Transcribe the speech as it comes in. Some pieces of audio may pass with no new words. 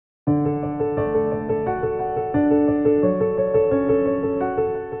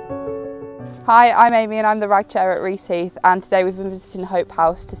Hi, I'm Amy and I'm the rag chair at Reaseheath, and today we've been visiting Hope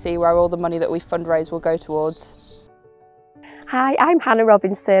House to see where all the money that we fundraise will go towards. Hi, I'm Hannah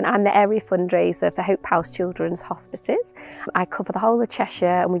Robinson. I'm the area fundraiser for Hope House Children's Hospices. I cover the whole of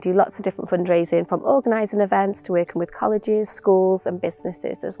Cheshire and we do lots of different fundraising, from organising events to working with colleges, schools and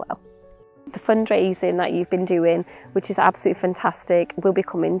businesses as well. The fundraising that you've been doing, which is absolutely fantastic, will be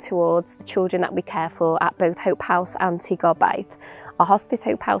coming towards the children that we care for at both Hope House and Tŷ Gobaith. Our hospice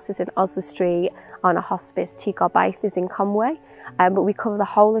Hope House is in Oswald Street and our hospice Tŷ Gobaith is in Conway. But we cover the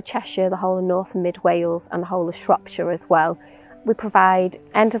whole of Cheshire, the whole of North and Mid Wales and the whole of Shropshire as well. We provide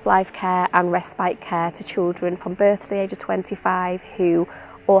end-of-life care and respite care to children from birth to the age of 25 who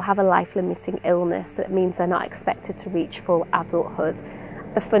all have a life-limiting illness. That means they're not expected to reach full adulthood.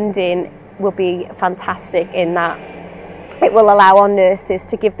 The funding will be fantastic in that it will allow our nurses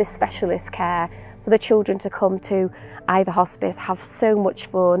to give this specialist care for the children to come to either hospice, have so much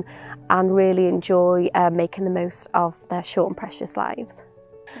fun and really enjoy making the most of their short and precious lives.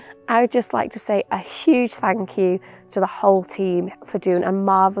 I would just like to say a huge thank you to the whole team for doing a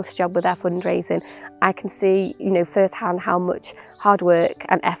marvellous job with their fundraising. I can see, firsthand how much hard work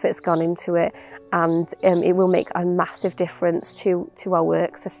and effort's gone into it, and it will make a massive difference to our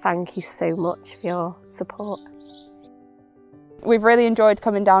work. So thank you so much for your support. We've really enjoyed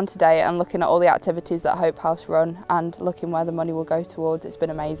coming down today and looking at all the activities that Hope House run and looking where the money will go towards. It's been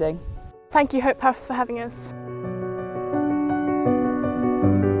amazing. Thank you Hope House for having us.